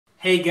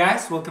Hey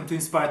guys, welcome to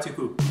Inspire to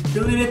Cook.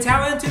 Feeling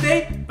Italian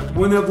today, but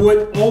wanna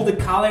avoid all the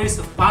calories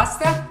of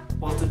pasta?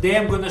 Well, today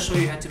I'm gonna show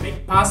you how to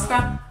make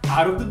pasta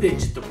out of the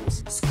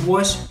vegetables.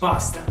 Squash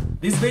pasta.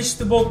 This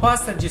vegetable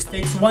pasta just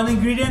takes one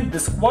ingredient, the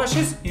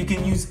squashes. You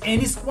can use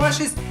any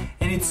squashes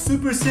and it's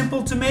super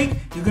simple to make.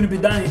 You're gonna be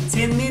done in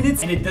 10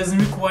 minutes and it doesn't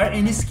require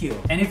any skill.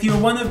 And if you're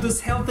one of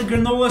those healthy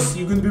granolas,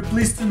 you're gonna be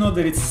pleased to know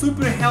that it's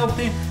super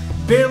healthy,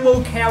 very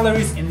low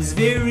calories, and is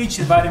very rich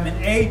in vitamin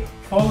A,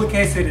 folic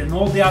acid, and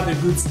all the other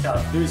good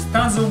stuff. There's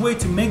tons of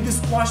ways to make the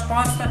squash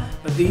pasta,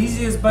 but the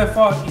easiest by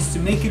far is to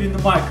make it in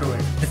the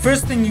microwave. The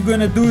first thing you're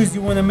gonna do is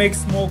you wanna make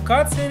small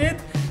cuts in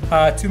it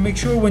to make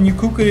sure when you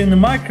cook it in the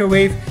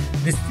microwave,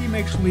 the steam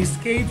actually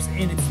escapes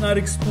and it's not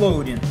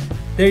exploding.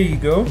 There you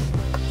go.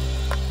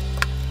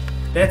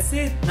 That's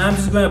it. Now I'm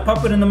just gonna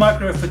pop it in the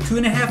microwave for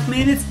 2.5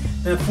 minutes,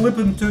 then flip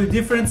it to a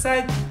different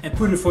side and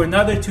put it for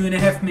another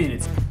 2.5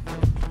 minutes.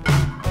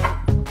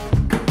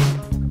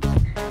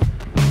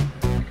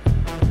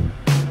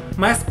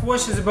 My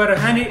squash is about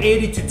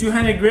 180 to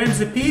 200 grams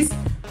a piece,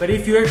 but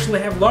if you actually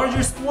have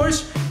larger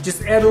squash,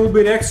 just add a little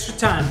bit extra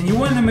time. And you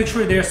want to make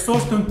sure they're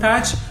soft on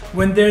touch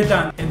when they're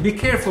done. And be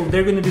careful,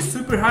 they're going to be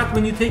super hot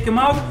when you take them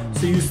out,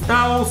 so use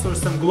towels or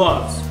some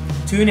gloves.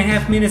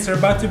 2.5 minutes are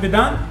about to be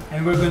done,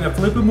 and we're going to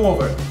flip them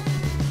over.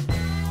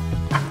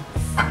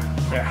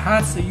 They're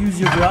hot, so use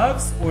your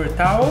gloves or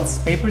towels,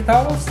 paper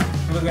towels.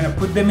 And we're going to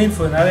put them in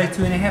for another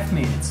 2.5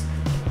 minutes.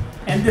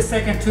 And the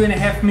second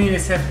 2.5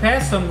 minutes have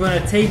passed, so I'm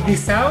gonna take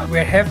this out.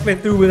 We're halfway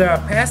through with our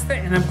pasta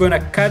and I'm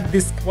gonna cut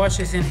these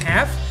squashes in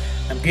half.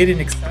 I'm getting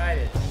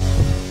excited.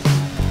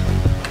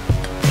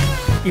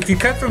 If you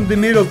cut from the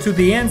middle to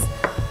the ends,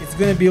 it's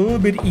gonna be a little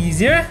bit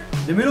easier.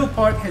 The middle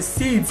part has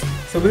seeds,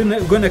 so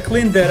we're gonna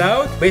clean that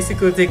out.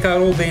 Basically take out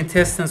all the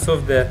intestines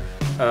of the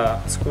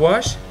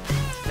squash,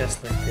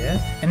 just like that.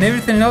 And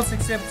everything else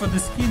except for the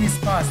skin is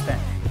pasta.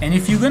 And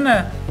if you're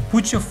gonna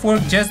put your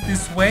fork just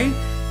this way,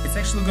 it's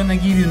actually gonna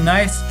give you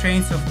nice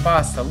strains of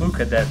pasta. Look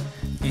at that.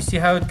 You see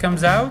how it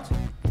comes out?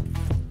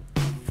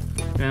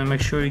 You're gonna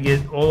make sure you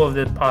get all of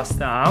that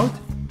pasta out.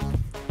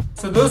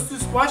 So those two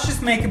squashes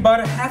make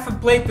about half a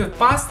plate of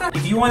pasta.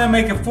 If you wanna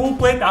make a full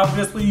plate,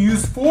 obviously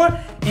use 4.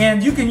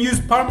 And you can use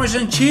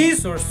Parmesan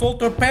cheese or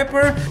salt or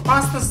pepper,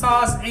 pasta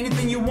sauce,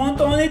 anything you want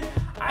on it.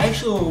 I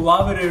actually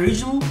love it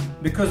original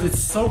because it's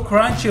so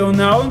crunchy on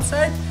the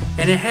outside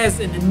and it has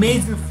an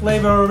amazing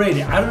flavor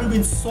already. I don't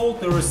even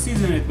salt or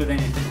season it with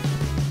anything.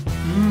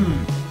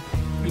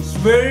 It's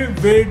very,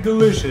 very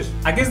delicious.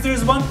 I guess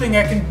there's one thing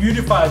I can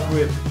beautify it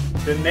with,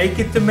 the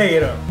naked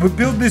tomato. We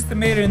built this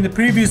tomato in the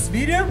previous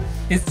video.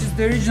 It's just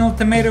the original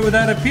tomato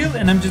without a peel,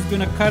 and I'm just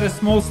gonna cut a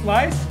small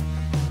slice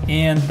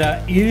and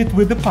eat it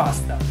with the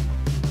pasta.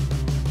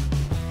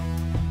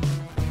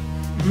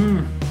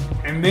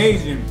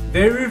 Amazing,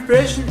 very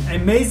refreshing,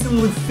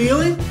 amazingly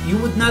filling. You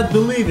would not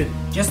believe it,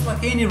 just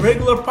like any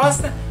regular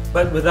pasta,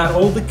 but without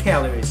all the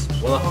calories.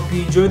 Well, I hope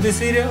you enjoyed this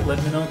video.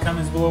 Let me know in the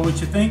comments below what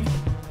you think.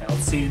 I'll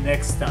see you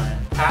next time.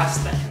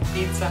 Pasta and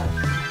pizza,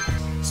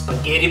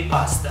 spaghetti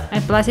pasta.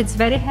 And plus it's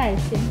very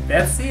healthy.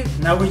 That's it.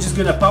 Now we're just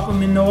gonna pop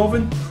them in the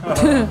oven.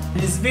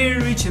 It's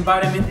very rich in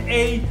vitamin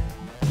A,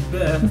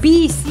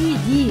 B, C,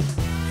 D.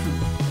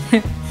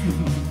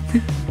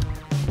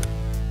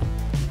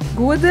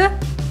 Good?